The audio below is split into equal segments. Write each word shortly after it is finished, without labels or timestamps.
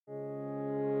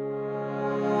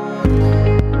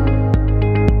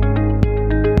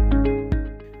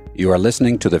You are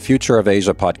listening to the Future of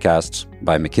Asia podcast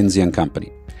by McKinsey &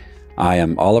 Company. I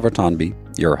am Oliver Tonby,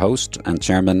 your host and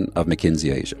chairman of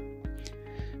McKinsey Asia.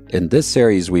 In this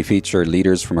series, we feature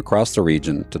leaders from across the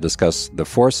region to discuss the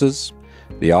forces,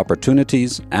 the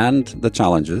opportunities, and the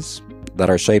challenges that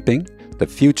are shaping the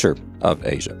future of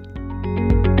Asia.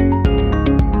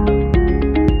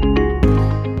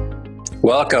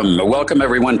 Welcome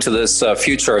everyone to this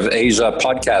Future of Asia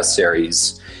podcast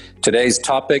series. Today's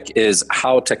topic is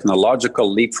how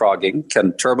technological leapfrogging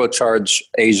can turbocharge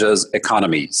Asia's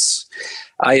economies.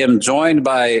 I am joined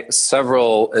by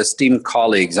several esteemed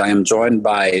colleagues. I am joined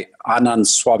by Anand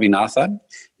Swaminathan.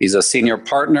 He's a senior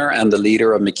partner and the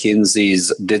leader of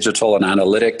McKinsey's digital and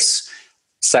analytics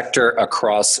sector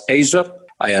across Asia.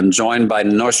 I am joined by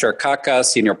Nosher Kaka,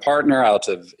 senior partner out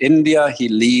of India. He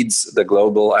leads the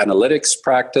global analytics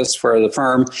practice for the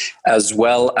firm, as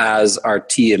well as our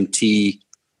TMT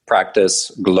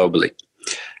practice globally.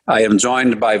 I am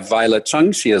joined by Violet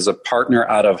Chung. She is a partner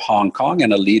out of Hong Kong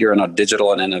and a leader in our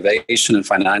digital and innovation and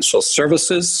financial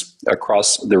services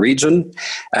across the region.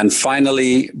 And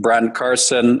finally, Brand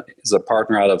Carson is a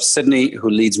partner out of Sydney who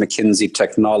leads McKinsey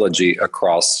Technology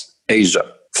across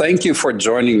Asia. Thank you for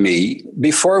joining me.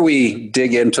 Before we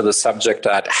dig into the subject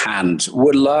at hand,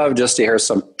 would love just to hear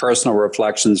some personal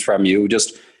reflections from you.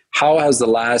 Just how has the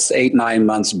last 8-9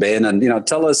 months been? And,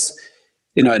 tell us,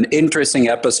 an interesting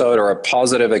episode or a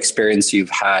positive experience you've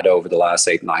had over the last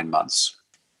 8-9 months.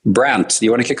 Brant, do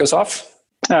you want to kick us off?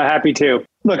 Happy to.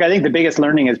 Look, I think the biggest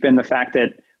learning has been the fact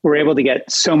that we're able to get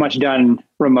so much done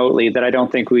remotely that I don't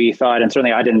think we thought, and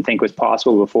certainly I didn't think was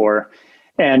possible before.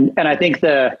 And I think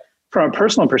from a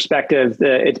personal perspective,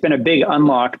 it's been a big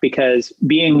unlock because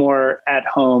being more at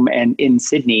home and in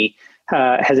Sydney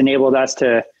has enabled us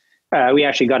to, we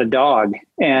actually got a dog.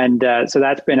 And so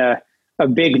that's been a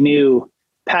big new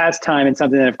pastime and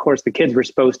something that, of course, the kids were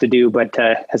supposed to do, but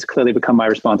has clearly become my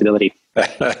responsibility.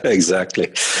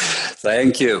 Exactly.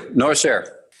 Thank you. Nosher.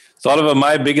 So Oliver,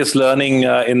 my biggest learning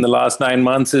in the last 9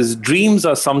 months is dreams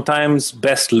are sometimes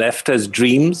best left as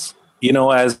dreams.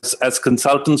 As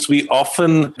consultants, we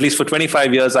often, at least for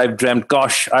 25 years, I've dreamt,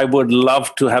 gosh, I would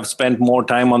love to have spent more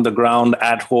time on the ground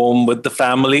at home with the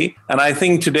family. And I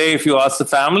think today, if you ask the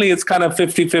family, it's kind of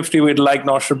 50-50. We'd like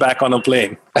Nosher back on a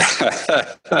plane.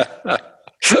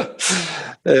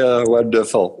 Yeah,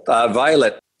 wonderful.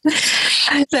 Violet.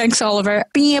 Thanks, Oliver.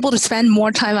 Being able to spend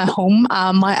more time at home.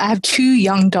 I have 2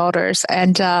 young daughters,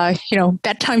 and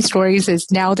bedtime stories is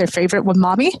now their favorite with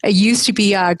mommy. It used to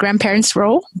be a grandparents'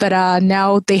 role, but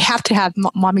now they have to have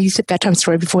mommy's bedtime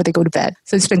story before they go to bed.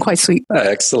 So it's been quite sweet.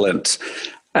 Excellent.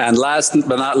 And last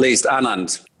but not least,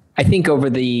 Anand. I think over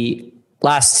the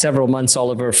last several months,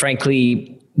 Oliver,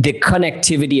 frankly, the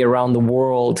connectivity around the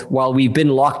world, while we've been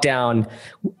locked down,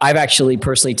 I've actually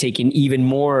personally taken even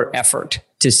more effort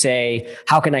to say,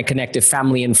 how can I connect to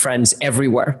family and friends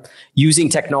everywhere using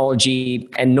technology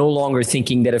and no longer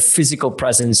thinking that a physical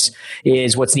presence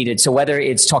is what's needed. So whether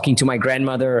it's talking to my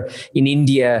grandmother in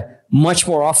India much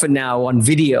more often now on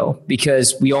video,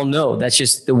 because we all know that's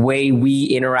just the way we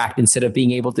interact instead of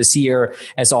being able to see her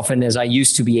as often as I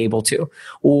used to be able to.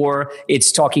 Or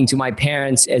it's talking to my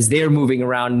parents as they're moving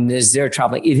around and as they're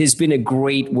traveling. It has been a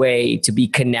great way to be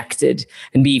connected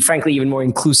and be, frankly, even more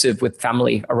inclusive with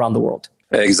family around the world.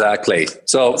 Exactly.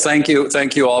 So thank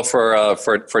you all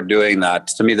for doing that.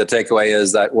 To me, the takeaway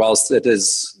is that whilst it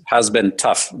has been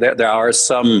tough, there are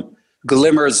some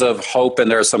glimmers of hope and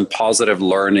there are some positive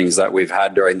learnings that we've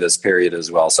had during this period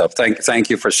as well. So thank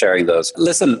you for sharing those.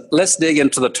 Listen, let's dig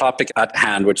into the topic at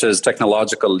hand, which is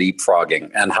technological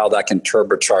leapfrogging and how that can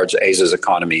turbocharge Asia's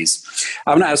economies.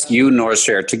 I'm going to ask you,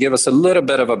 Nosher, to give us a little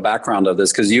bit of a background of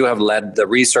this because you have led the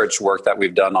research work that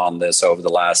we've done on this over the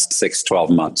last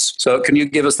 6-12 months. So can you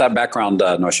give us that background,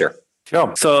 Nosher?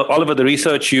 Sure. So, Oliver, the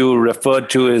research you referred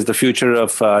to is the future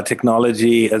of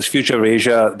technology, as Future of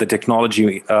Asia, the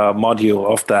technology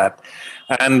module of that.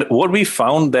 And what we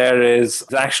found there is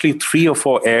actually 3 or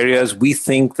 4 areas we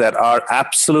think that are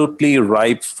absolutely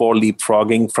ripe for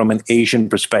leapfrogging from an Asian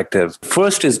perspective.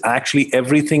 First is actually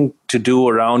everything to do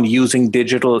around using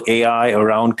digital AI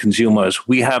around consumers.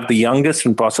 We have the youngest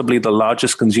and possibly the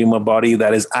largest consumer body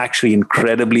that is actually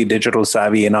incredibly digital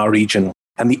savvy in our region.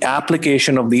 And the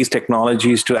application of these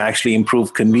technologies to actually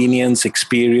improve convenience,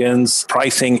 experience,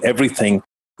 pricing, everything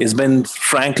has been,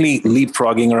 frankly,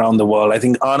 leapfrogging around the world. I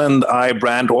think Anand, I,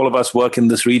 Brand, all of us work in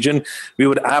this region. We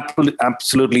would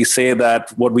absolutely say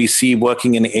that what we see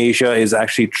working in Asia is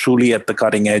actually truly at the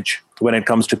cutting edge. when it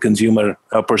comes to consumer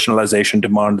personalization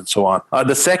demand and so on.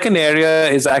 The second area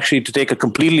is actually to take a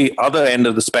completely other end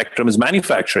of the spectrum is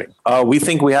manufacturing. We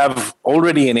think we have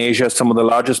already in Asia some of the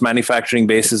largest manufacturing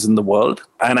bases in the world,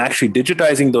 and actually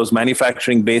digitizing those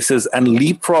manufacturing bases and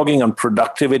leapfrogging on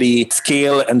productivity,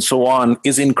 scale, and so on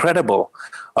is incredible.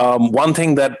 One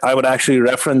thing that I would actually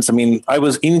reference, I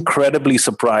was incredibly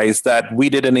surprised that we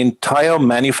did an entire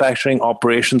manufacturing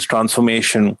operations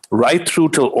transformation right through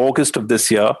till August of this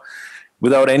year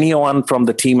without anyone from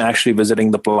the team actually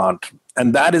visiting the plant.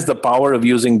 And that is the power of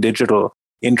using digital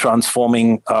in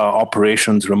transforming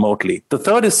operations remotely. The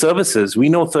third is services. We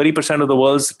know 30% of the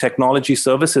world's technology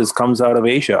services comes out of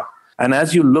Asia. And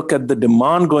as you look at the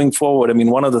demand going forward,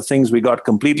 one of the things we got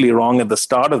completely wrong at the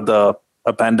start of the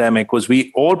pandemic was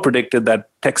we all predicted that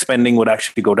tech spending would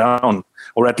actually go down,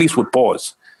 or at least would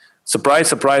pause. Surprise,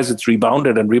 surprise, it's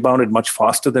rebounded much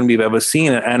faster than we've ever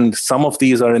seen. And some of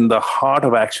these are in the heart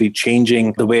of actually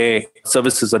changing the way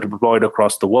services are deployed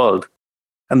across the world.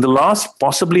 And the last,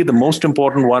 possibly the most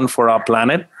important one for our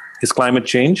planet, is climate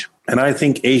change. And I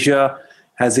think Asia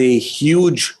has a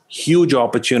huge, huge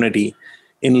opportunity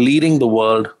in leading the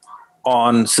world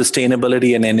on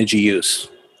sustainability and energy use.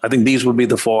 I think these would be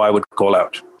the four I would call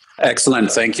out.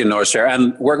 Excellent. Thank you, Norshir.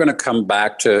 And we're going to come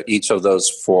back to each of those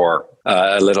four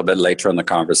a little bit later in the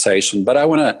conversation. But I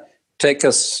want to take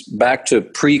us back to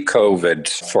pre-COVID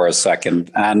for a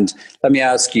second. And let me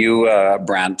ask you,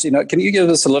 Brent, can you give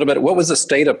us a little bit, what was the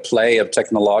state of play of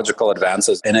technological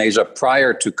advances in Asia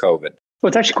prior to COVID? Well,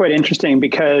 it's actually quite interesting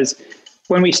because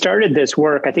when we started this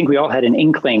work, I think we all had an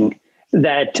inkling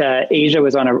that Asia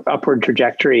was on an upward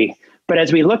trajectory. But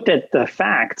as we looked at the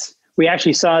facts, we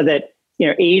actually saw that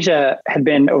Asia had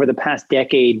been over the past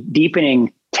decade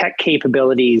deepening tech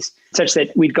capabilities such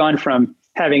that we'd gone from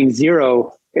having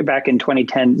zero back in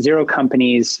 2010, zero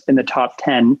companies in the top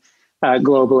 10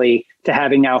 globally to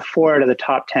having now 4 out of the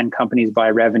top 10 companies by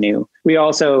revenue. We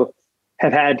also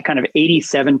have had kind of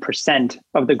 87%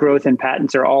 of the growth in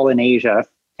patents are all in Asia.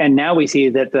 And now we see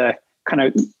that the kind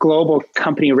of global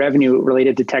company revenue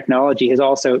related to technology has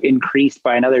also increased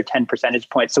by another 10 percentage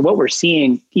points. So what we're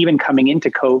seeing even coming into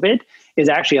COVID is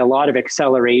actually a lot of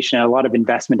acceleration, a lot of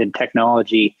investment in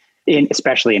technology,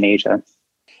 especially in Asia.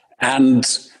 And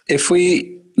if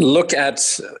we look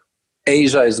at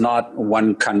Asia is not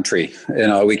one country,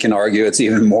 we can argue it's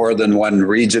even more than one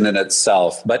region in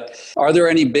itself. But are there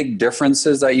any big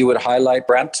differences that you would highlight,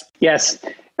 Brent? Yes.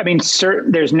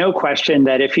 There's no question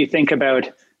that if you think about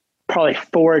probably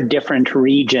 4 different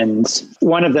regions,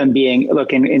 one of them being,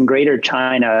 in Greater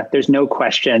China, there's no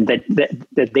question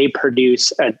that they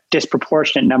produce a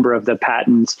disproportionate number of the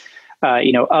patents.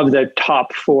 Of the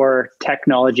top 4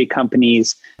 technology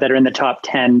companies that are in the top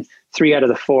 10, 3 out of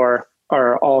the 4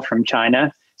 are all from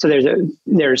China. So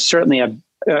there's certainly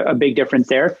a big difference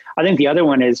there. I think the other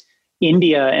one is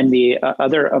India and the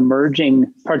other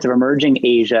emerging parts of emerging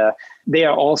Asia. They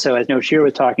are also, as Norshir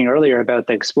was talking earlier about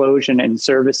the explosion in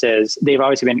services, they've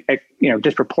obviously been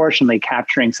disproportionately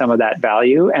capturing some of that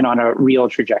value and on a real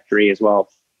trajectory as well.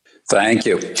 Thank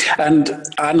you. And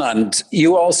Anand,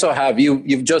 you also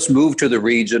you've just moved to the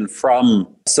region from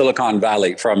Silicon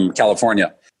Valley, from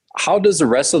California. How does the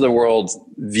rest of the world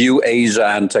view Asia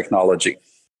and technology?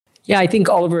 Yeah, I think,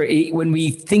 Oliver, when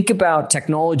we think about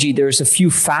technology, there's a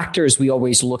few factors we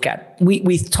always look at.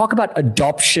 We talk about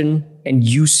adoption and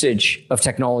usage of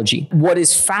technology. What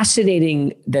is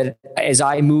fascinating that as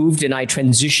I moved and I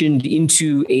transitioned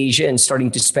into Asia and starting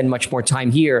to spend much more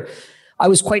time here, I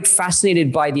was quite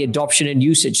fascinated by the adoption and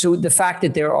usage. So the fact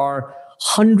that there are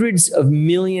hundreds of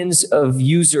millions of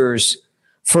users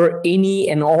for any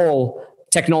and all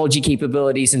technology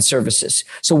capabilities and services.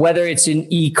 So whether it's in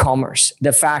e-commerce,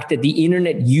 the fact that the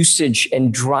internet usage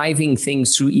and driving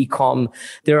things through e-com,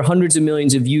 there are hundreds of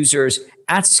millions of users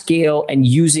at scale and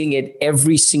using it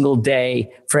every single day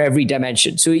for every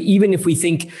dimension. So even if we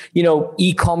think,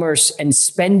 e-commerce and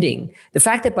spending, the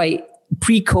fact that by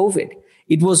pre-COVID,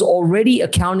 it was already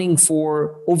accounting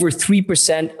for over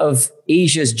 3% of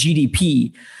Asia's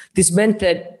GDP. This meant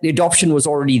that the adoption was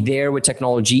already there with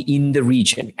technology in the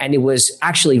region, and it was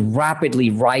actually rapidly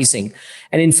rising.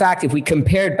 And in fact, if we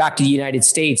compare it back to the United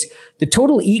States, the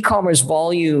total e-commerce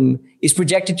volume is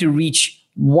projected to reach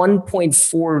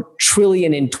 1.4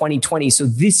 trillion in 2020. So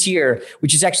this year,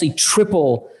 which is actually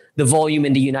triple the volume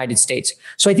in the United States.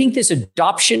 So I think this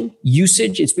adoption,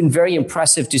 usage, it's been very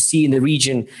impressive to see in the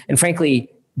region. And frankly,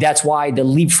 that's why the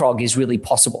leapfrog is really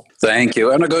possible. Thank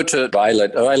you. I'm going to go to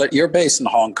Violet. Violet, you're based in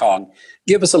Hong Kong.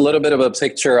 Give us a little bit of a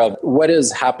picture of what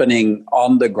is happening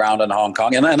on the ground in Hong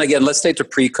Kong. And again, let's stay to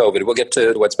pre-COVID. We'll get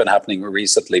to what's been happening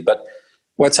recently. But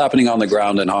What's happening on the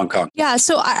ground in Hong Kong? Yeah,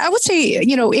 so I would say,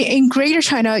 in Greater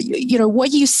China,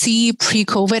 what you see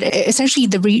pre-COVID, essentially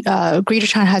the Greater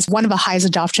China has one of the highest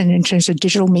adoption in terms of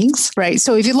digital means, right?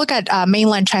 So if you look at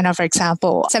mainland China, for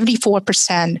example,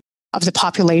 74% of the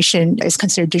population is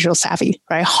considered digital savvy,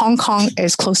 right? Hong Kong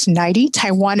is close to 90,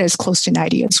 Taiwan is close to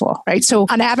 90 as well, right? So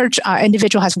on average,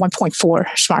 individual has 1.4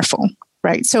 smartphone.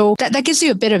 Right. So that gives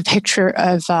you a bit of picture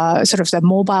of sort of the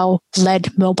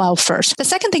mobile-led, mobile first. The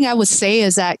second thing I would say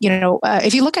is that,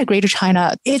 if you look at Greater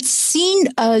China, it's seen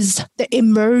as the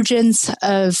emergence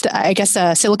of,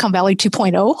 Silicon Valley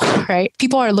 2.0, right?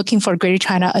 People are looking for Greater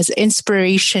China as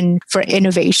inspiration for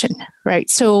innovation, right?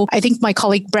 So I think my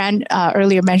colleague Brand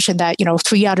earlier mentioned that,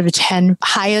 3 out of the 10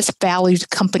 highest valued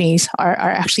companies are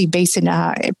actually based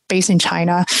in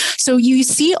China. So you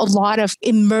see a lot of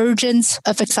emergence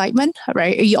of excitement,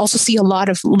 right? You also see a lot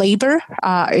of labor,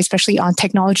 especially on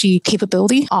technology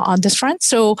capability on this front.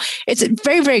 So it's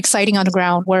very, very exciting on the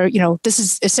ground where, this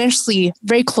is essentially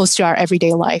very close to our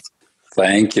everyday life.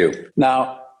 Thank you.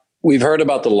 Now, we've heard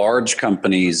about the large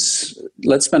companies.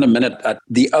 Let's spend a minute at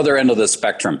the other end of the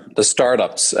spectrum, the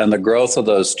startups and the growth of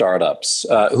those startups.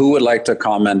 Who would like to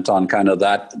comment on kind of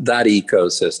that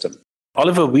ecosystem?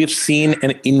 Oliver, we've seen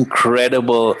an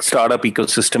incredible startup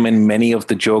ecosystem in many of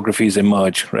the geographies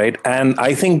emerge, right? And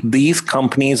I think these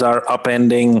companies are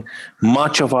upending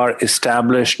much of our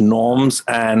established norms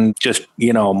and just,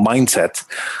 mindsets.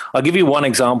 I'll give you one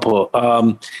example.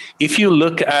 If you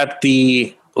look at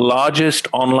the largest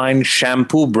online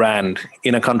shampoo brand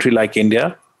in a country like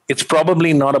India, it's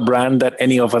probably not a brand that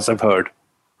any of us have heard.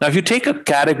 Now, if you take a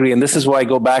category, and this is why I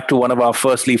go back to one of our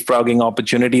first leapfrogging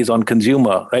opportunities on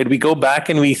consumer, right? We go back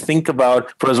and we think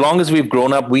about, for as long as we've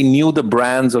grown up, we knew the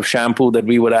brands of shampoo that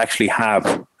we would actually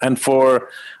have. And for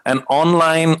an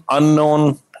online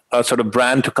unknown sort of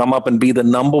brand to come up and be the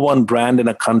number one brand in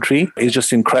a country is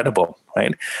just incredible,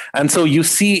 right? And so you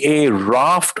see a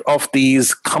raft of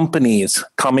these companies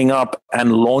coming up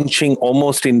and launching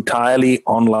almost entirely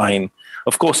online.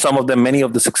 Of course, many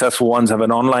of the successful ones have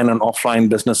an online and offline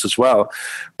business as well.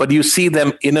 But you see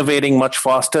them innovating much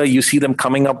faster. You see them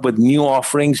coming up with new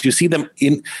offerings. You see them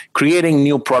in creating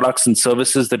new products and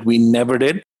services that we never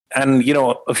did. And,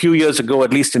 a few years ago,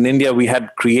 at least in India, we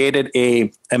had created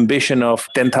a ambition of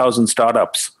 10,000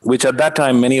 startups, which at that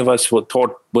time, many of us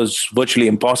thought was virtually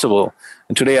impossible.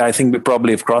 And today, I think we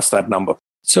probably have crossed that number.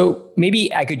 So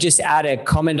maybe I could just add a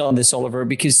comment on this, Oliver,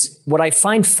 because what I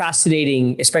find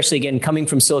fascinating, especially again, coming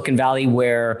from Silicon Valley,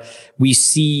 where we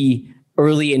see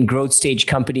early and growth stage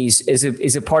companies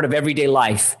is a part of everyday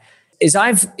life. As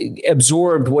I've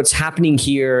absorbed what's happening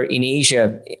here in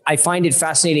Asia, I find it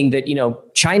fascinating that,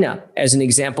 China, as an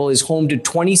example, is home to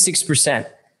 26%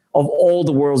 of all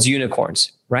the world's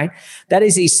unicorns, right? That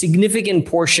is a significant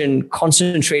portion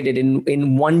concentrated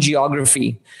in one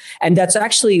geography. And that's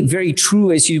actually very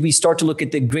true as we start to look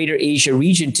at the greater Asia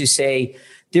region to say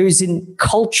there is a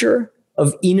culture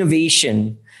of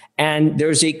innovation and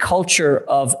there's a culture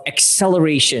of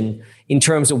acceleration in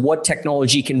terms of what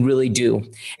technology can really do.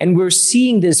 And we're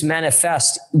seeing this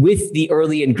manifest with the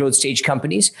early and growth stage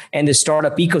companies and the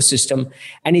startup ecosystem.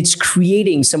 And it's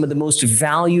creating some of the most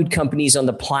valued companies on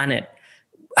the planet,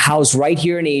 housed right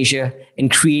here in Asia,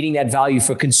 and creating that value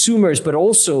for consumers, but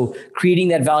also creating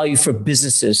that value for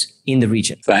businesses in the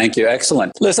region. Thank you.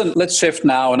 Excellent. Listen, let's shift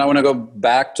now. And I want to go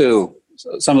back to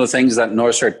some of the things that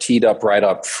Northshire teed up right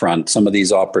up front, some of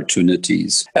these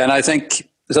opportunities. And I think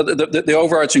so the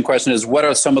overarching question is, what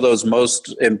are some of those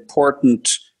most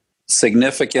important,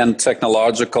 significant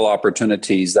technological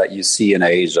opportunities that you see in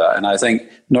Asia? And I think,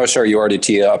 Northshire, you already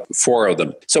teed up 4 of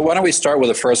them. So why don't we start with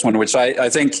the first one, which I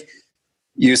think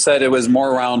you said it was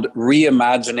more around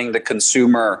reimagining the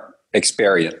consumer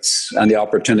experience and the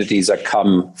opportunities that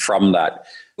come from that.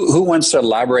 Who wants to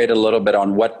elaborate a little bit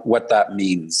on what that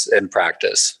means in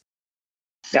practice?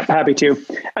 Yeah, happy to.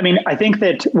 I think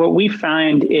that what we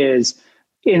find is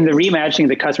in the reimagining of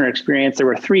the customer experience, there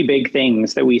were 3 big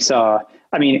things that we saw.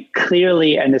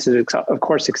 Clearly, and this is of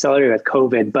course accelerated with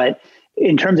COVID, but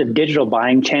in terms of digital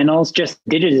buying channels, just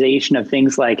digitization of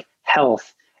things like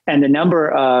health and the number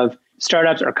of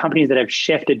startups or companies that have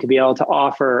shifted to be able to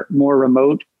offer more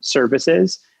remote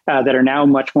services that are now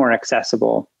much more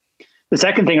accessible. The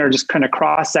second thing are just kind of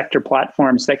cross-sector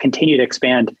platforms that continue to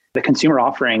expand the consumer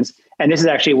offerings. And this is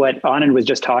actually what Anand was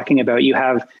just talking about. You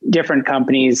have different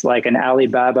companies like an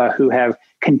Alibaba who have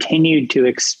continued to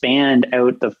expand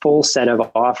out the full set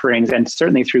of offerings, and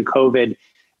certainly through COVID,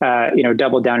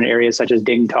 doubled down in areas such as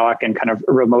DingTalk and kind of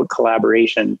remote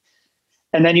collaboration.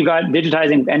 And then you've got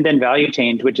digitizing end-to-end value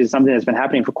chain, which is something that's been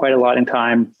happening for quite a lot in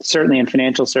time, certainly in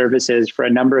financial services for a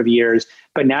number of years.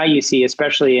 But now you see,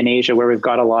 especially in Asia, where we've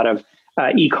got a lot of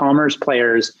e-commerce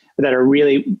players that are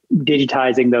really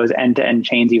digitizing those end-to-end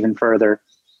chains even further.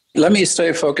 Let me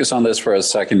stay focused on this for a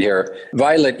second here.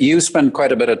 Violet, you spend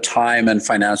quite a bit of time in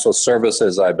financial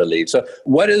services, I believe. So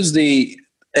what is the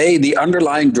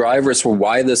underlying drivers for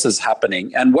why this is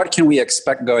happening, and what can we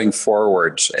expect going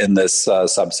forward in this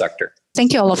subsector?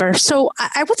 Thank you, Oliver. So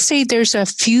I would say there's a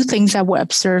few things that we're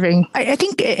observing. I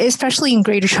think especially in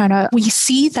Greater China, we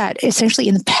see that essentially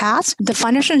in the past, the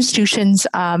financial institutions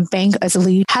bank as a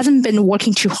lead hasn't been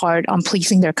working too hard on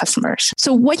pleasing their customers.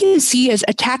 So what you see is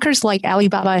attackers like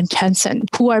Alibaba and Tencent,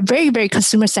 who are very, very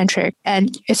consumer centric,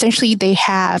 and essentially they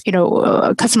have,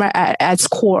 customer at its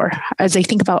core as they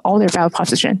think about all their value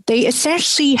proposition. They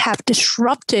essentially have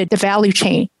disrupted the value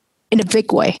chain in a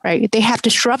big way, right? They have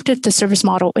disrupted the service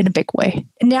model in a big way.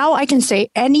 Now I can say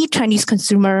any Chinese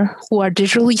consumer who are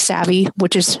digitally savvy,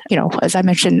 which is, as I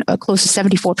mentioned, close to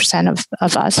 74%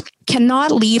 of us,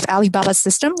 cannot leave Alibaba's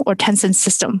system or Tencent's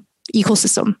system,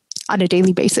 ecosystem on a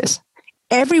daily basis.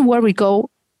 Everywhere we go,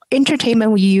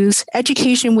 entertainment we use,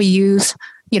 education we use,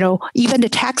 even the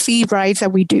taxi rides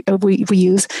that we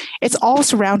use, it's all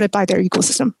surrounded by their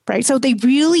ecosystem, right? So they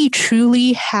really,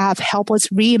 truly have helped us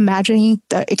reimagining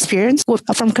the experience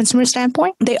from consumer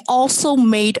standpoint. They also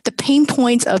made the pain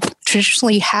points of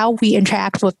traditionally how we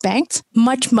interact with banks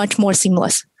much, much more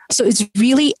seamless. So it's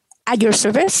really at your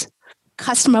service,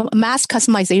 mass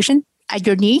customization at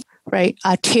your need, right?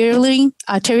 Tailoring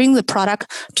the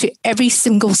product to every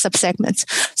single subsegment.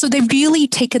 So they've really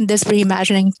taken this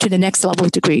reimagining to the next level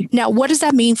degree. Now, what does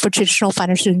that mean for traditional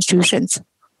financial institutions?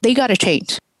 They got to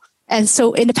change. And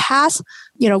so in the past,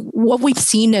 what we've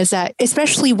seen is that,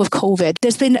 especially with COVID,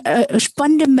 there's been a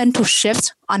fundamental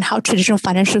shift on how traditional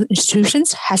financial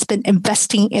institutions has been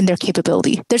investing in their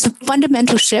capability. There's a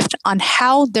fundamental shift on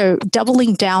how they're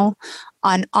doubling down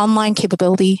on online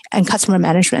capability and customer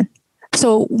management.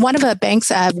 So one of the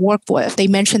banks I've worked with, they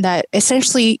mentioned that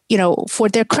essentially, for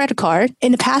their credit card,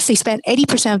 in the past, they spent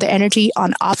 80% of the energy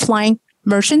on offline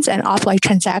merchants and offline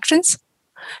transactions.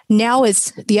 Now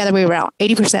it's the other way around,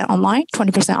 80% online,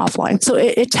 20% offline. So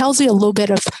it tells you a little bit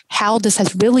of how this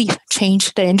has really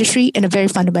changed the industry in a very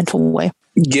fundamental way.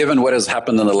 Given what has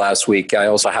happened in the last week, I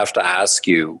also have to ask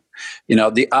you,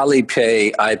 the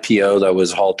Alipay IPO that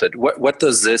was halted, what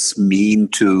does this mean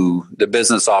to the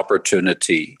business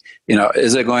opportunity?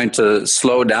 Is it going to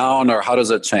slow down, or how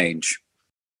does it change?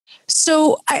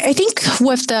 So I think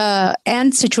with the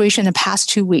Ant situation in the past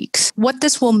 2 weeks, what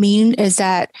this will mean is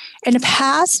that in the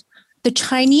past, the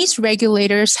Chinese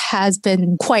regulators has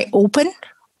been quite open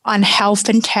on how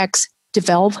fintechs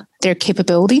develop their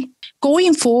capability.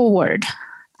 Going forward,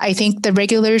 I think the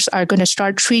regulators are going to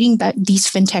start treating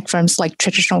these fintech firms like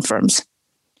traditional firms.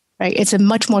 Right? It's a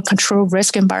much more controlled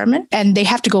risk environment, and they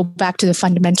have to go back to the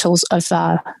fundamentals of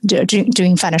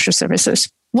doing financial services.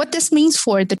 What this means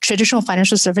for the traditional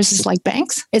financial services like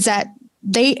banks is that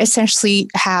they essentially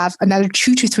have another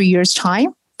 2 to 3 years'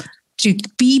 time to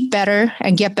be better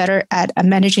and get better at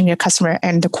managing their customer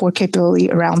and the core capability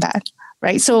around that.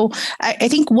 Right? So I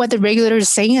think what the regulator is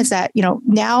saying is that,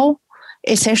 now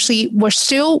essentially we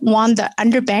still want the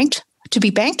underbanked to be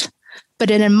banked,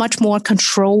 but in a much more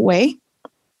controlled way.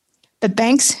 But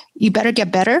banks, you better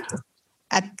get better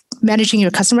at managing your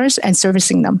customers and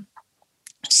servicing them.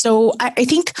 So I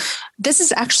think this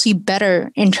is actually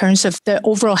better in terms of the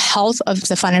overall health of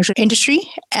the financial industry.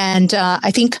 And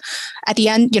I think at the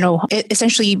end,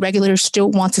 essentially regulators still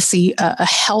want to see a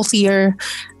healthier,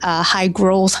 high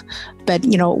growth, but,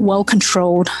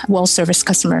 well-controlled, well-serviced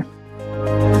customer.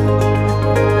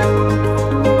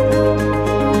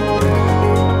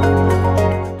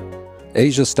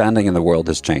 Asia's standing in the world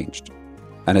has changed,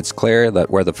 and it's clear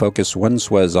that where the focus once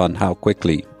was on how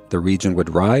quickly the region would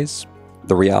rise,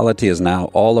 the reality is now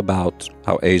all about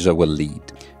how Asia will lead.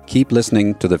 Keep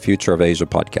listening to the Future of Asia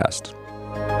podcast.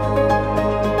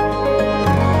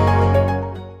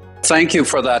 Thank you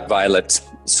for that, Violet.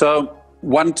 So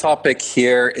one topic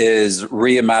here is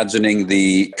reimagining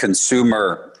the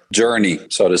consumer journey,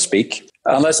 so to speak.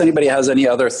 Unless anybody has any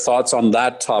other thoughts on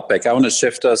that topic, I want to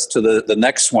shift us to the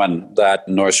next one that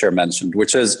Norsher mentioned,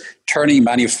 which is turning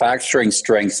manufacturing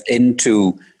strength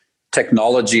into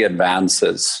technology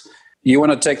advances. You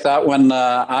want to take that one,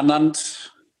 Anand?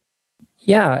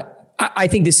 Yeah, I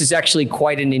think this is actually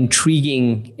quite an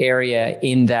intriguing area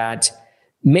in that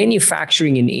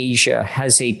manufacturing in Asia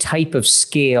has a type of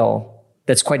scale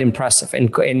that's quite impressive.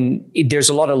 And there's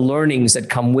a lot of learnings that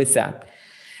come with that.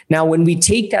 Now, when we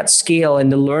take that scale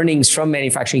and the learnings from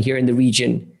manufacturing here in the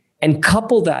region, and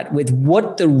couple that with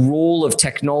what the role of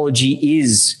technology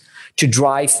is to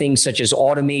drive things such as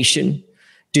automation,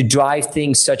 to drive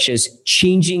things such as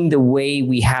changing the way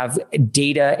we have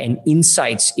data and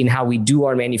insights in how we do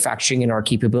our manufacturing and our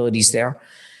capabilities there,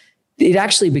 it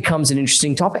actually becomes an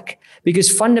interesting topic,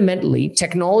 because fundamentally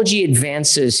technology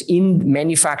advances in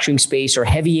manufacturing space or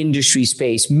heavy industry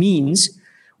space means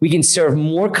we can serve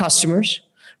more customers,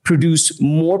 produce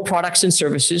more products and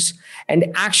services, and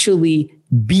actually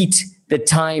beat the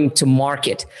time to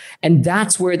market. And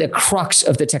that's where the crux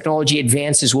of the technology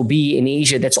advances will be in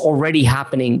Asia that's already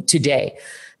happening today.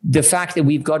 The fact that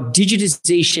we've got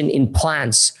digitization in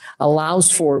plants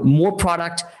allows for more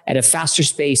product at a faster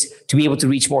space to be able to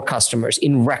reach more customers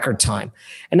in record time.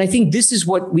 And I think this is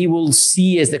what we will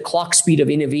see as the clock speed of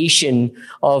innovation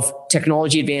of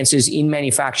technology advances in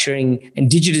manufacturing and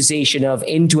digitization of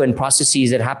end-to-end processes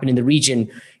that happen in the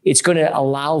region. It's going to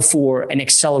allow for an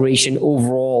acceleration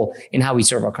overall in how we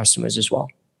serve our customers as well.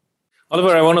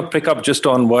 Oliver, I want to pick up just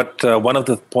on what one of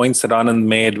the points that Anand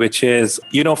made, which is,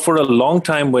 for a long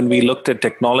time when we looked at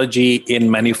technology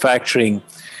in manufacturing,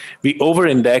 we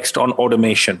over-indexed on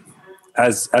automation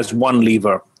as one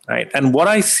lever, right? And what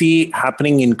I see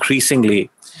happening increasingly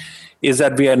is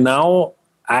that we are now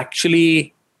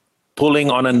actually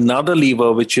pulling on another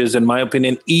lever, which is, in my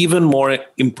opinion, even more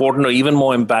important or even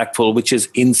more impactful, which is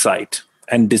insight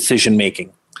and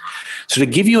decision-making. So to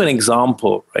give you an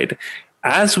example, right?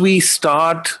 As we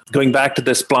start going back to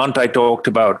this plant I talked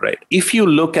about, right? If you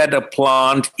look at a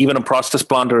plant, even a process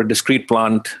plant or a discrete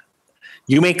plant,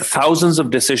 you make thousands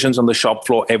of decisions on the shop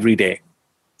floor every day.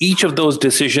 Each of those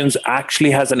decisions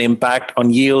actually has an impact on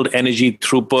yield, energy,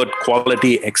 throughput,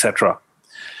 quality, etc.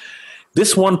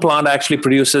 This one plant actually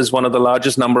produces one of the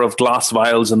largest number of glass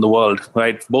vials in the world,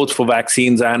 right? Both for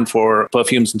vaccines and for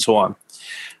perfumes and so on.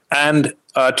 And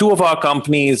two of our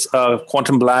companies,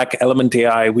 Quantum Black, Element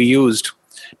AI, we used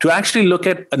to actually look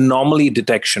at anomaly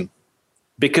detection.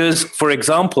 Because, for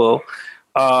example,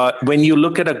 when you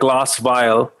look at a glass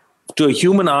vial, to a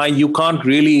human eye, you can't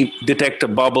really detect a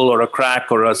bubble or a crack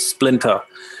or a splinter.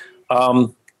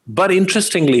 But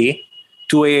interestingly,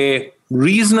 to a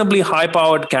reasonably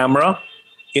high-powered camera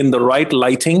in the right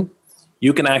lighting,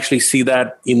 you can actually see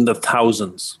that in the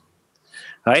thousands.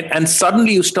 Right? And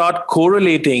suddenly you start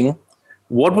correlating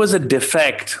what was a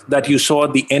defect that you saw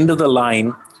at the end of the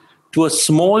line to a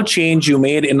small change you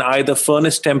made in either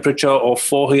furnace temperature or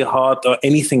forehead heat or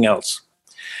anything else.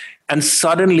 And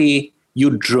suddenly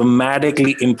you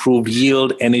dramatically improve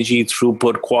yield, energy,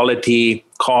 throughput, quality,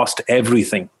 cost,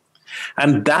 everything.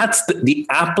 And that's the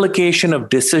application of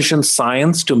decision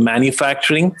science to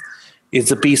manufacturing is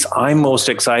the piece I'm most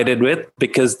excited with,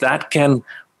 because that can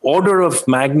order of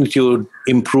magnitude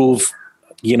improve,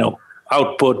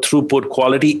 output, throughput,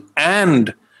 quality,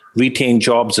 and retain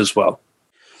jobs as well.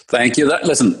 Thank you.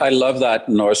 Listen, I love that,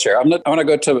 Norshare. I want to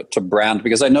go to Brand,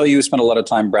 because I know you spend a lot of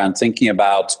time, Brand, thinking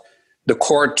about the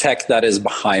core tech that is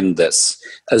behind this,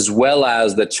 as well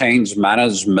as the change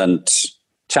management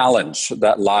challenge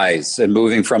that lies in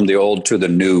moving from the old to the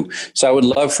new. So I would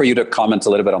love for you to comment a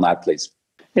little bit on that, please.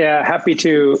 Yeah, happy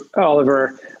to,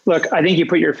 Oliver. Look, I think you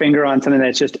put your finger on something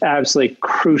that's just absolutely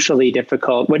crucially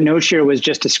difficult. What Norshare was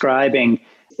just describing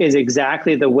is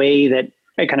exactly the way that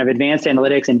kind of advanced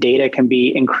analytics and data can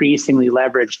be increasingly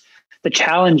leveraged. The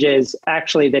challenge is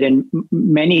actually that in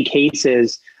many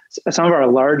cases, some of our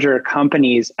larger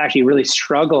companies actually really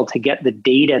struggle to get the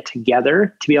data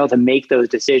together to be able to make those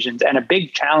decisions. And a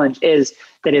big challenge is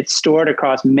that it's stored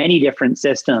across many different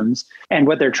systems. And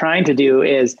what they're trying to do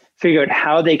is figure out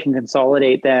how they can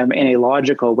consolidate them in a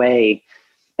logical way.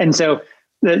 And so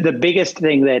the biggest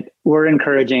thing that we're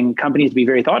encouraging companies to be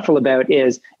very thoughtful about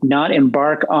is not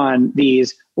embark on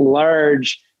these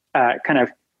large kind of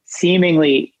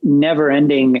seemingly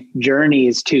never-ending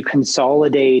journeys to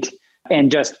consolidate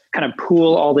and just kind of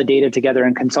pool all the data together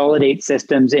and consolidate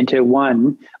systems into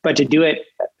one, but to do it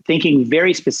thinking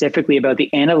very specifically about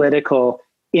the analytical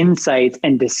insights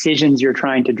and decisions you're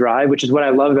trying to drive, which is what I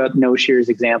love about Norshare's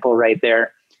example right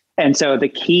there. And so the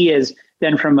key is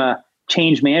then from a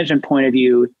change management point of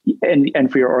view and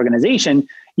for your organization,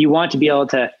 you want to be able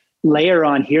to layer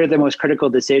on here are the most critical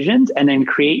decisions and then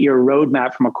create your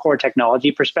roadmap from a core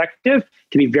technology perspective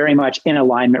to be very much in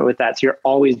alignment with that. So you're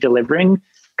always delivering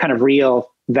kind of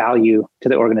real value to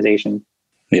the organization.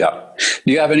 Yeah.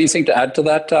 Do you have anything to add to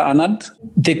that, Anand?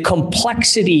 The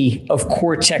complexity of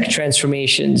core tech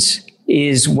transformations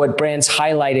is what Brand's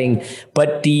highlighting,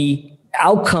 but the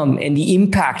outcome and the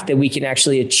impact that we can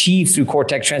actually achieve through core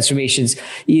tech transformations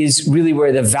is really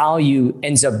where the value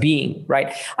ends up being,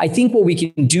 right? I think what we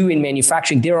can do in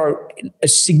manufacturing, there are a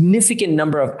significant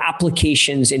number of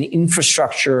applications and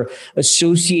infrastructure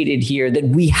associated here that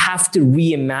we have to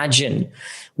reimagine,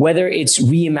 whether it's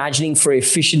reimagining for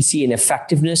efficiency and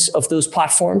effectiveness of those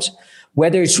platforms,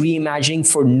 whether it's reimagining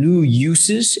for new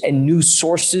uses and new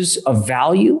sources of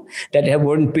value that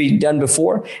weren't been done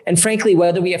before. And frankly,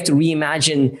 whether we have to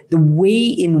reimagine the way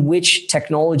in which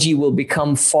technology will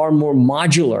become far more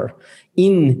modular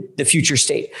in the future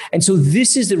state. And so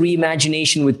this is the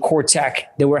reimagination with core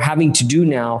tech that we're having to do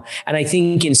now. And I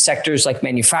think in sectors like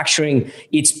manufacturing,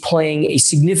 it's playing a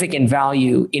significant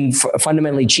value in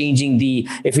fundamentally changing the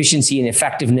efficiency and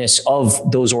effectiveness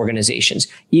of those organizations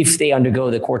if they undergo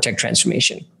the core tech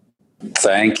transformation.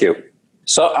 Thank you.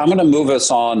 So I'm going to move us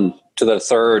on to the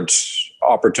third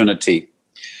opportunity.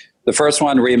 The first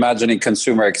one, reimagining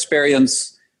consumer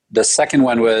experience. The second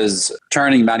one was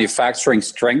turning manufacturing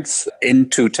strength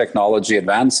into technology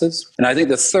advances. And I think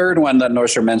the third one that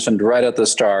Noshir mentioned right at the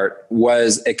start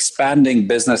was expanding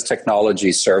business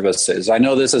technology services. I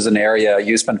know this is an area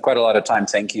you spend quite a lot of time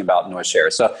thinking about, Noshir.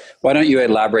 So why don't you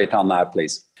elaborate on that,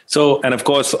 please? So, and of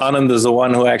course, Anand is the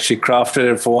one who actually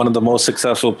crafted it for one of the most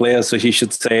successful players, so he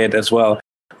should say it as well.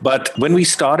 But when we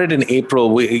started in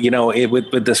April,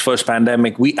 with this first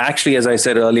pandemic, we actually, as I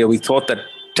said earlier, we thought that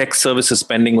tech services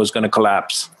spending was going to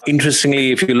collapse.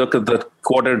 Interestingly, if you look at the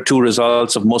Q2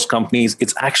 results of most companies,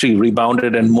 it's actually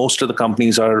rebounded, and most of the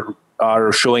companies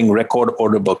are showing record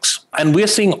order books. And we're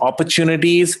seeing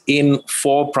opportunities in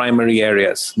 4 primary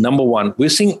areas. Number one, we're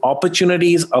seeing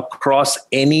opportunities across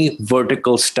any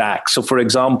vertical stack. So for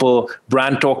example,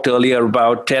 Brand talked earlier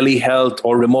about telehealth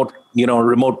or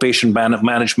remote patient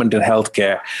management in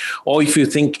healthcare. Or if you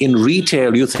think in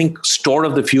retail, you think store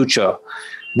of the future.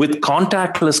 With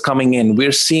contactless coming in,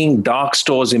 we're seeing dark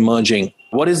stores emerging.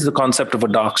 What is the concept of a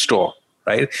dark store,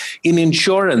 right? In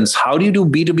insurance, how do you do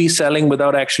B2B selling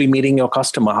without actually meeting your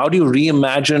customer? How do you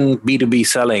reimagine B2B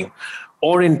selling?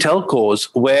 Or in telcos,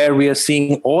 where we are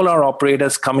seeing all our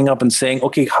operators coming up and saying,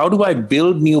 okay, how do I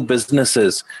build new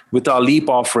businesses with our Leap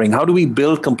offering? How do we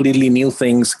build completely new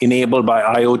things enabled by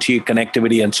IoT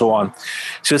connectivity and so on?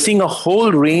 So we're seeing a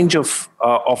whole range of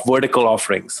vertical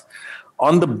offerings.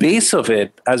 On the base of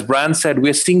it, as Brand said,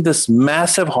 we're seeing this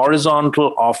massive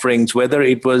horizontal offerings, whether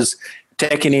it was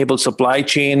tech-enabled supply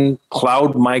chain,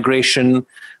 cloud migration,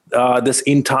 this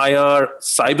entire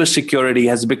cybersecurity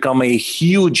has become a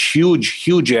huge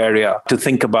area to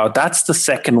think about. That's the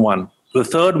second one. The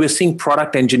third, we're seeing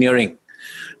product engineering.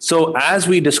 So as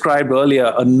we described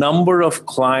earlier, a number of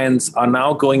clients are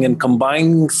now going and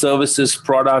combining services,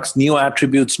 products, new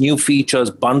attributes, new features,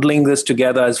 bundling this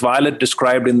together, as Violet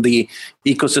described in the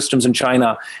ecosystems in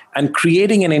China, and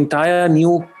creating an entire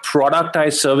new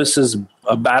productized services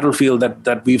battlefield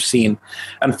that we've seen.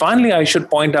 And finally, I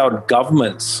should point out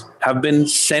governments have been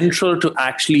central to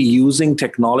actually using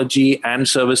technology and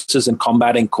services in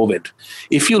combating COVID.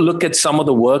 If you look at some of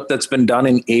the work that's been done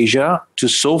in Asia to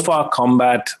so far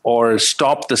combat or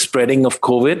stop the spreading of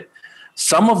COVID,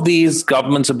 some of these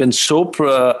governments have been so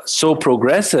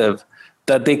progressive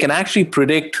that they can actually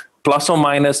predict plus or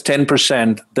minus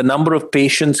 10% the number of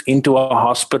patients into a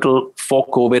hospital for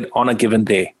COVID on a given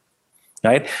day.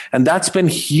 Right? And that's been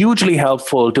hugely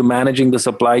helpful to managing the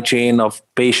supply chain of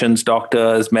patients,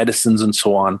 doctors, medicines, and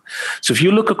so on. So if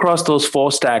you look across those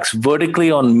 4 stacks, vertically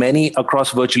across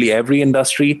virtually every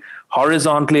industry,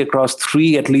 horizontally across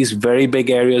 3 at least very big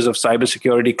areas of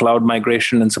cybersecurity, cloud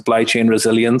migration, and supply chain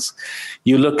resilience,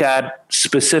 you look at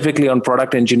specifically on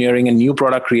product engineering and new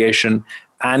product creation,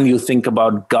 and you think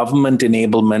about government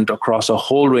enablement across a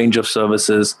whole range of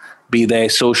services, be they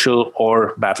social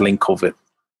or battling COVID.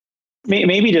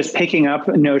 Maybe just picking up,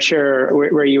 Noshir,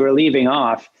 where you were leaving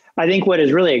off. I think what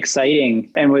is really exciting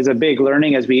and was a big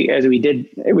learning as we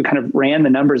kind of ran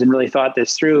the numbers and really thought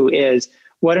this through is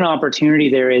what an opportunity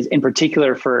there is in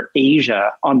particular for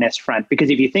Asia on this front.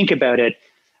 Because if you think about it,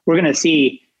 we're going to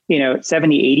see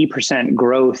 70-80%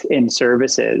 growth in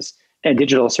services and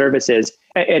digital services.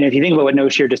 And if you think about what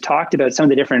Noshir just talked about, some of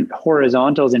the different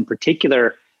horizontals in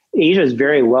particular, Asia is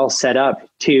very well set up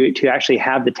to actually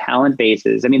have the talent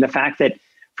bases. I mean, the fact that,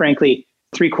 frankly,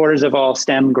 3/4 of all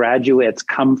STEM graduates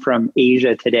come from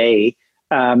Asia today.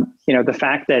 The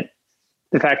fact that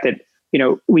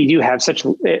we do have such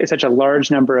a large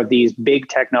number of these big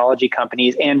technology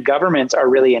companies, and governments are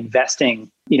really investing,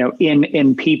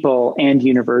 in people and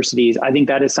universities. I think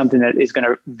that is something that is going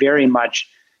to very much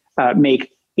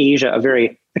make Asia a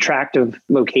very attractive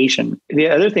location. The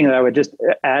other thing that I would just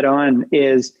add on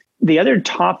is, the other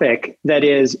topic that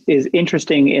is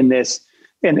interesting in this,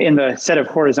 in the set of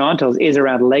horizontals, is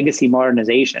around legacy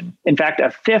modernization. In fact,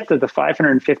 a fifth of the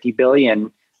 550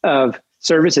 billion of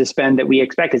services spend that we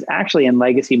expect is actually in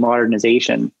legacy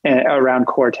modernization around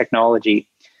core technology.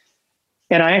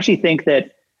 And I actually think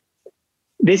that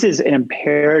this is an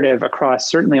imperative across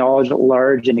certainly all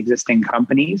large and existing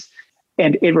companies.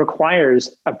 And it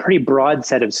requires a pretty broad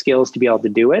set of skills to be able to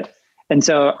do it. And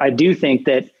so I do think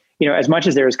that, as much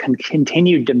as there is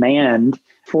continued demand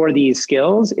for these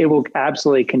skills, it will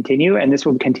absolutely continue. And this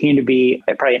will continue to be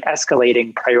probably an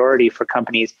escalating priority for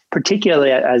companies,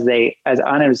 particularly as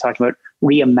Anand was talking about,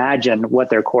 reimagine what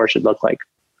their core should look like.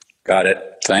 Got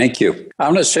it. Thank you.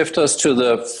 I'm going to shift us to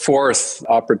the fourth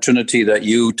opportunity that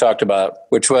you talked about,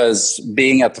 which was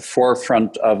being at the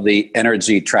forefront of the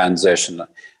energy transition.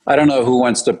 I don't know who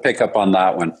wants to pick up on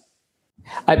that one.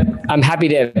 I'm happy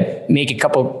to make a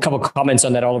couple comments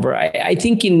on that, Oliver. I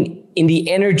think in the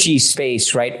energy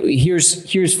space, right,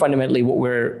 here's fundamentally what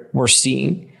we're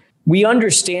seeing. We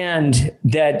understand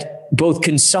that both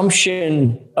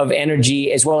consumption of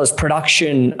energy as well as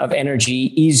production of energy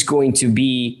is going to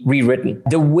be rewritten.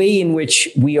 The way in which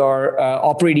we are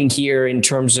operating here in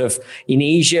terms of in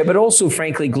Asia, but also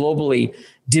frankly globally,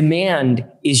 demand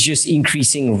is just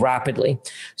increasing rapidly.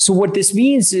 So what this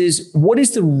means is, what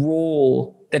is the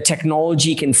role that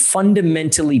technology can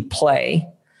fundamentally play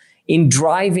in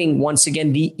driving, once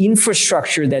again, the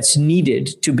infrastructure that's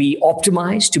needed to be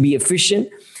optimized, to be efficient,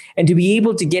 and to be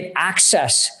able to get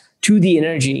access to the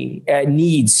energy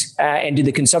needs and to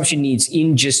the consumption needs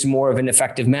in just more of an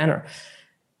effective manner.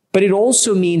 But it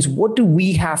also means, what do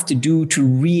we have to do to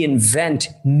reinvent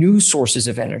new sources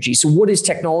of energy? So what is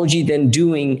technology then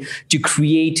doing to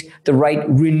create the right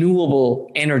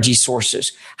renewable energy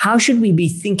sources? How should we be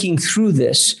thinking through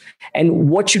this? And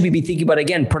what should we be thinking about?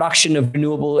 Again, production of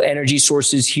renewable energy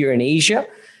sources here in Asia,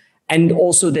 and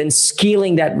also then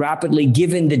scaling that rapidly,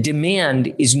 given the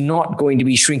demand is not going to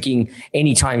be shrinking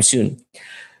anytime soon.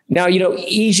 Now,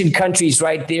 Asian countries,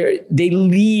 right, they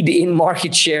lead in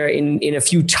market share in a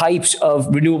few types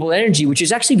of renewable energy, which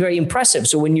is actually very impressive.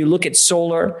 So when you look at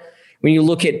solar, when you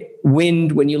look at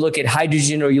wind, when you look at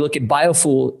hydrogen, or you look at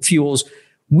biofuels,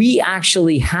 we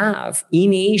actually have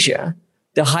in Asia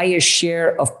the highest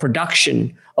share of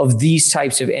production of these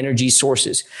types of energy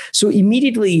sources. So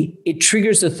immediately it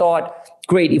triggers the thought,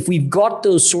 great, if we've got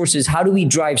those sources, how do we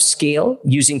drive scale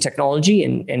using technology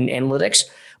and analytics?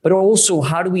 But also,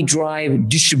 how do we drive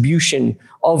distribution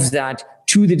of that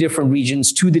to the different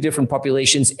regions, to the different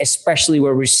populations, especially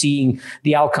where we're seeing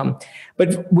the outcome?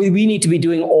 But we need to be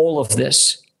doing all of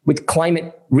this with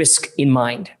climate risk in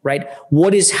mind, right?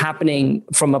 What is happening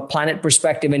from a planet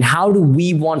perspective, and how do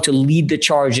we want to lead the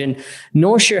charge? And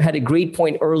Naushir had a great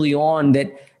point early on that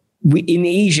in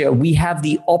Asia, we have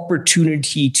the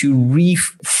opportunity to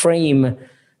reframe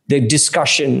the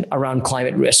discussion around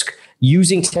climate risk,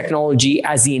 using technology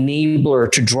as the enabler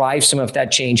to drive some of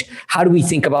that change. How do we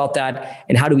think about that,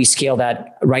 and how do we scale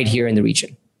that right here in the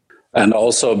region? And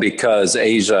also because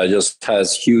Asia just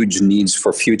has huge needs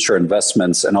for future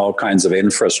investments and all kinds of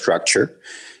infrastructure.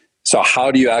 So how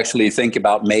do you actually think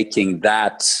about making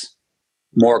that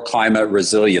more climate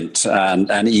resilient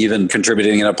and even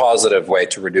contributing in a positive way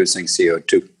to reducing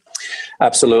CO2?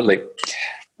 Absolutely.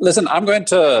 Listen, I'm going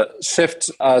to shift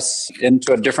us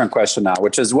into a different question now,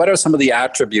 which is, what are some of the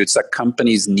attributes that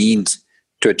companies need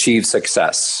to achieve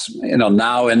success?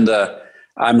 Now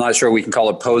I'm not sure we can call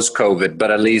it post-COVID,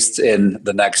 but at least in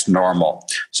the next normal.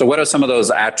 So what are some of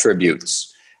those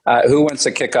attributes? Who wants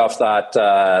to kick off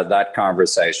that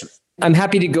conversation? I'm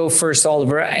happy to go first,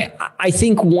 Oliver. I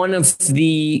think one of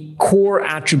the core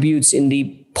attributes in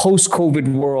the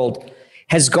post-COVID world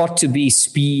has got to be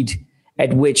speed,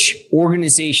 at which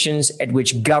organizations, at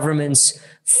which governments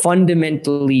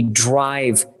fundamentally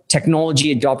drive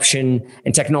technology adoption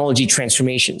and technology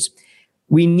transformations.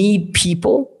 We need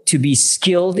people to be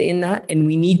skilled in that, and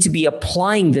we need to be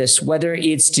applying this, whether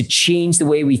it's to change the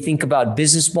way we think about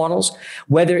business models,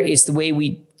 whether it's the way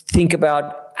we think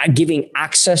about giving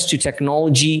access to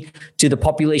technology to the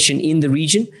population in the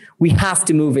region. We have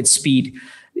to move at speed.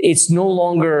 It's no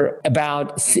longer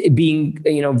about being,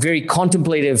 very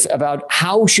contemplative about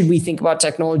how should we think about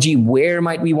technology, where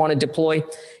might we want to deploy.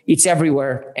 It's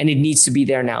everywhere, and it needs to be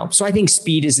there now. So I think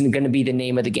speed isn't going to be the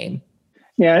name of the game.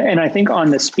 Yeah, and I think on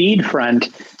the speed front,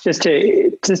 just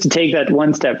to take that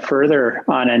one step further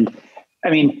on, and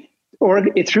I mean,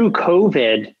 through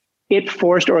COVID, it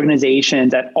forced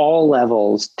organizations at all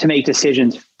levels to make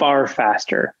decisions far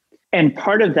faster. And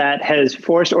part of that has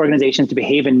forced organizations to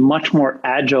behave in much more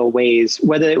agile ways,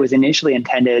 whether it was initially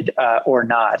intended or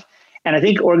not. And I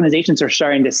think organizations are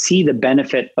starting to see the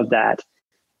benefit of that.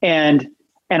 And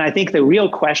I think the real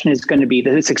question is going to be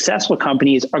that the successful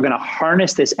companies are going to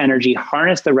harness this energy,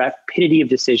 harness the rapidity of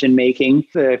decision making,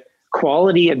 the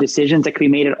quality of decisions that can be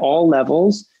made at all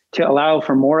levels to allow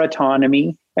for more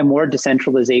autonomy and more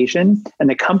decentralization. And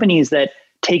the companies that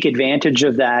take advantage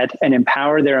of that and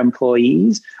empower their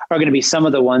employees are going to be some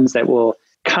of the ones that will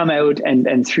come out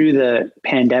and through the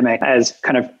pandemic as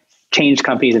kind of changed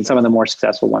companies and some of the more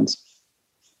successful ones.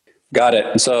 Got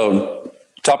it. So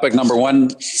topic number one,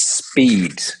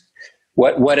 speed.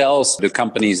 What else do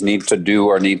companies need to do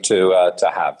or need to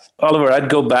have? Oliver, I'd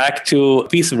go back to a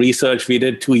piece of research we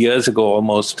did 2 years ago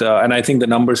almost, and I think the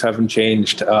numbers haven't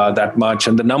changed that much.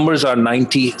 And the numbers are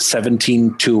 90,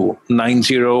 17, 2,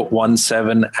 90,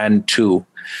 17, and 2.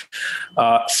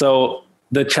 So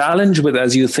the challenge with,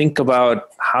 as you think about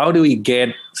how do we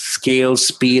get scale,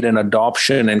 speed, and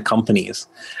adoption in companies,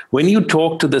 when you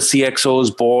talk to the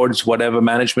CXOs, boards, whatever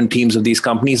management teams of these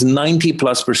companies,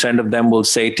 90+% of them will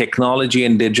say technology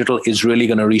and digital is really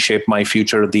going to reshape my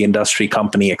future of the industry,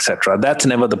 company, etc. That's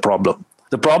never the problem.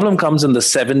 The problem comes in the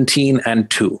 17 and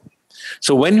 2.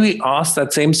 So when we ask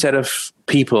that same set of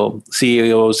people,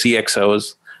 CEOs,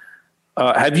 CXOs,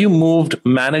 have you moved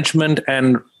management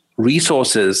and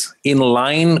resources in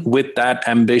line with that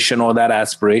ambition or that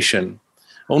aspiration?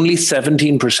 Only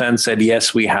 17% said,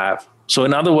 yes, we have. So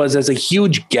in other words, there's a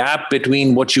huge gap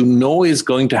between what you know is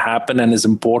going to happen and is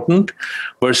important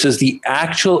versus the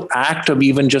actual act of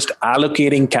even just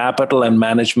allocating capital and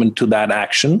management to that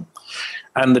action.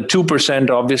 And the 2%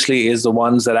 obviously is the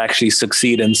ones that actually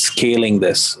succeed in scaling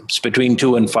this. It's between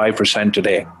 2 and 5%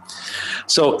 today.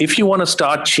 So if you want to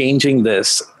start changing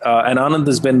this, and Anand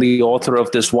has been the author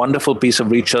of this wonderful piece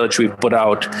of research we've put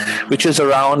out, which is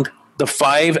around the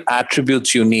 5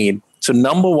 attributes you need. So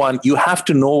number one, you have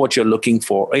to know what you're looking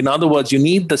for. In other words, you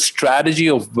need the strategy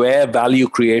of where value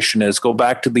creation is. Go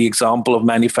back to the example of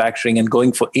manufacturing and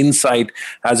going for insight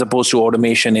as opposed to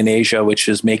automation in Asia, which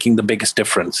is making the biggest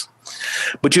difference.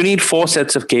 But you need 4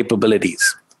 sets of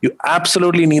capabilities. You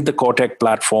absolutely need the Cortec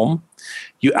platform.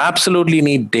 You absolutely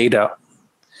need data.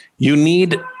 You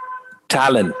need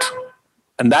talent.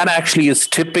 And that actually is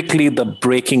typically the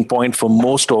breaking point for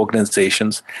most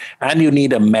organizations. And you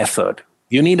need a method.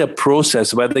 You need a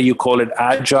process, whether you call it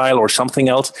agile or something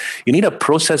else. You need a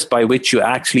process by which you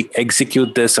actually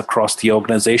execute this across the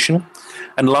organization.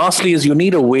 And lastly is you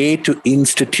need a way to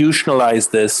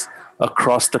institutionalize this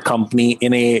across the company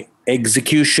in a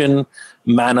execution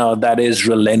manner that is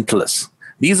relentless.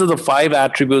 These are the 5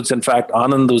 attributes. In fact,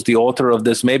 Anand was the author of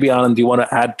this. Maybe Anand, you want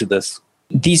to add to this?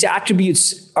 These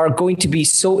attributes are going to be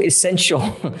so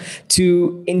essential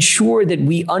to ensure that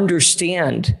we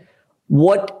understand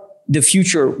what the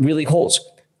future really holds.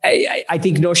 I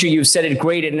think, Nosha, you've said it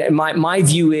great. And my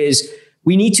view is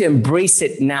we need to embrace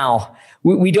it now.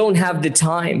 We don't have the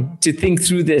time to think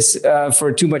through this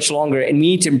for too much longer. And we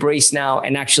need to embrace now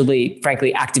and actually,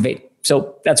 frankly, activate.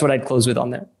 So that's what I'd close with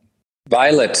on that.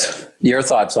 Violet, your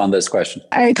thoughts on this question?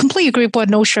 I completely agree with what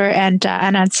Nosha and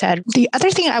Anand said. The other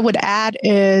thing I would add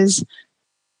is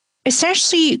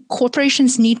essentially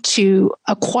corporations need to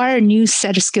acquire a new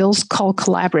set of skills called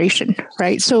collaboration,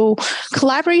 right? So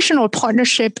collaboration or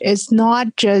partnership is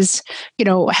not just,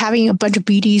 having a bunch of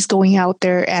BDs going out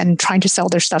there and trying to sell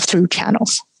their stuff through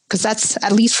channels. Because that's,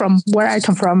 at least from where I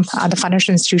come from, the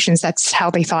financial institutions, that's how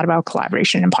they thought about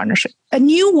collaboration and partnership. A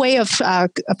new way of a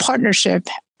partnership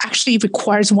actually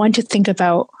requires one to think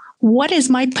about what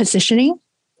is my positioning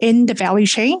in the value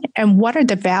chain and what are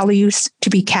the values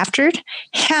to be captured.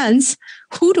 Hence,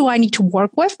 who do I need to work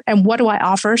with and what do I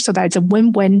offer so that it's a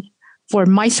win-win for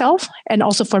myself and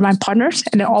also for my partners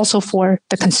and also for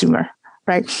the consumer,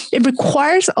 right? It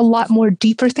requires a lot more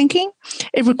deeper thinking.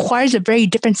 It requires a very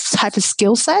different type of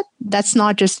skill set. That's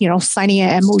not just, signing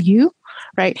an MOU,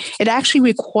 right? It actually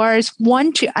requires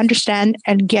one to understand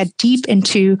and get deep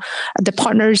into the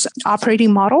partner's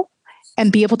operating model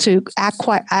and be able to act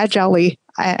quite agilely,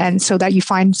 and so that you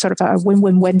find sort of a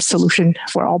win-win-win solution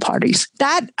for all parties.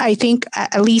 That, I think,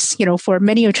 at least, for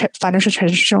many financial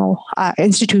traditional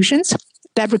institutions,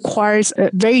 that requires a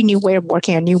very new way of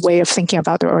working, a new way of thinking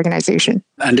about their organization.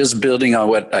 And just building on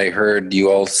what I heard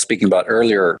you all speaking about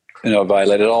earlier,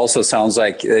 Violet, it also sounds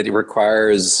like it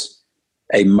requires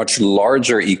a much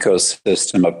larger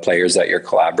ecosystem of players that you're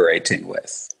collaborating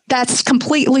with. That's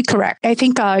completely correct. I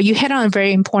think you hit on a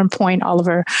very important point,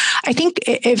 Oliver. I think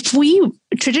if we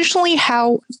traditionally,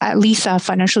 how at least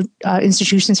financial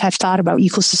institutions have thought about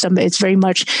ecosystem, it's very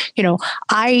much,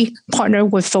 I partner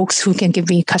with folks who can give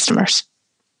me customers,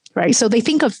 right? So they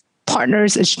think of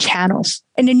partners as channels.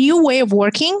 And the new way of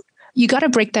working you got to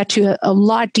break that to a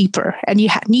lot deeper, and you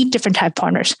need different type of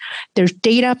partners. There's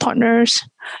data partners,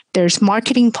 there's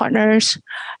marketing partners,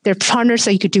 there are partners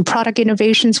that you could do product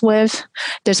innovations with.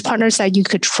 There's partners that you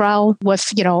could trial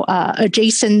with,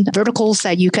 adjacent verticals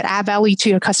that you could add value to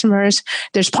your customers.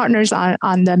 There's partners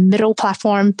on the middle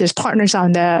platform. There's partners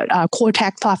on the core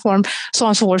tech platform, so on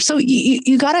and so forth. So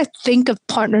you got to think of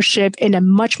partnership in a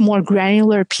much more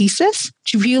granular pieces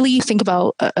to really think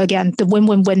about, again, the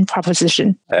win-win-win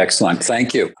proposition. Excellent.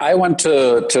 Thank you. I want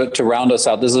to round us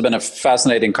out. This has been a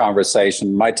fascinating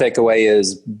conversation. My takeaway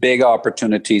is big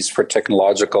opportunities for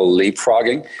technological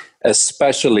leapfrogging,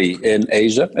 especially in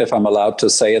Asia, if I'm allowed to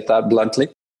say it that bluntly,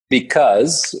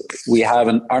 because we have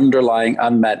an underlying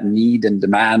unmet need and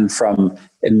demand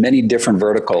in many different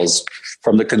verticals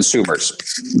from the consumers.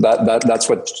 That's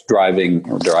what's driving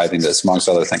this, amongst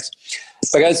other things.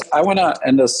 But guys, I want to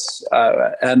end this,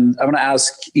 and I want to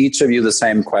ask each of you the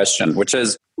same question, which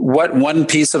is, what one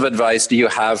piece of advice do you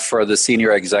have for the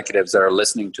senior executives that are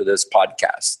listening to this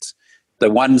podcast? The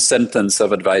one sentence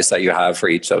of advice that you have for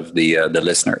each of the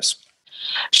listeners.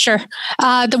 Sure.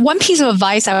 The one piece of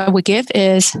advice I would give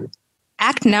is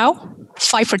act now,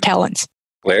 fight for talent.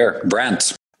 Clear.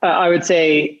 Brent. I would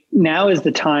say now is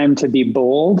the time to be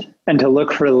bold and to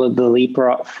look for the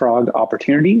leapfrog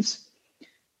opportunities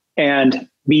and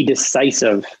be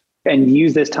decisive and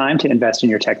use this time to invest in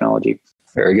your technology.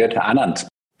 Very good. Anand.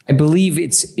 I believe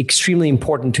it's extremely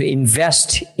important to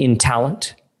invest in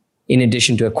talent in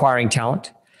addition to acquiring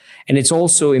talent. And it's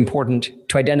also important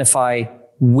to identify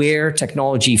where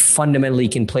technology fundamentally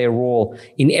can play a role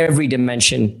in every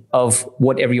dimension of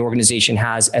what every organization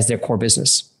has as their core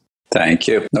business. Thank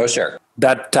you. Noshir.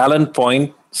 That talent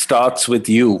point starts with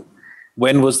you.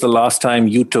 When was the last time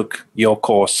you took your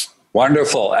course?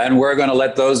 Wonderful. And we're going to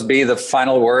let those be the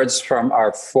final words from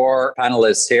our 4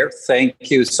 panelists here. Thank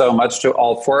you so much to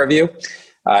all 4 of you.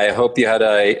 I hope you had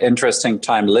an interesting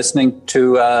time listening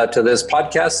to this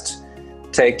podcast.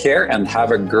 Take care and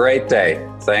have a great day.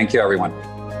 Thank you, everyone.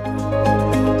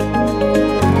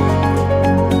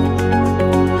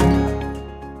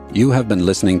 You have been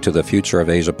listening to the Future of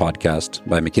Asia podcast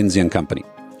by McKinsey & Company.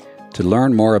 To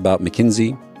learn more about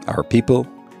McKinsey, our people,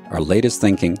 our latest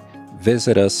thinking,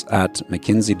 visit us at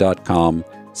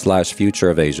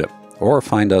mckinsey.com/futureofasia or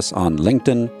find us on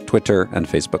LinkedIn, Twitter, and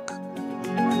Facebook.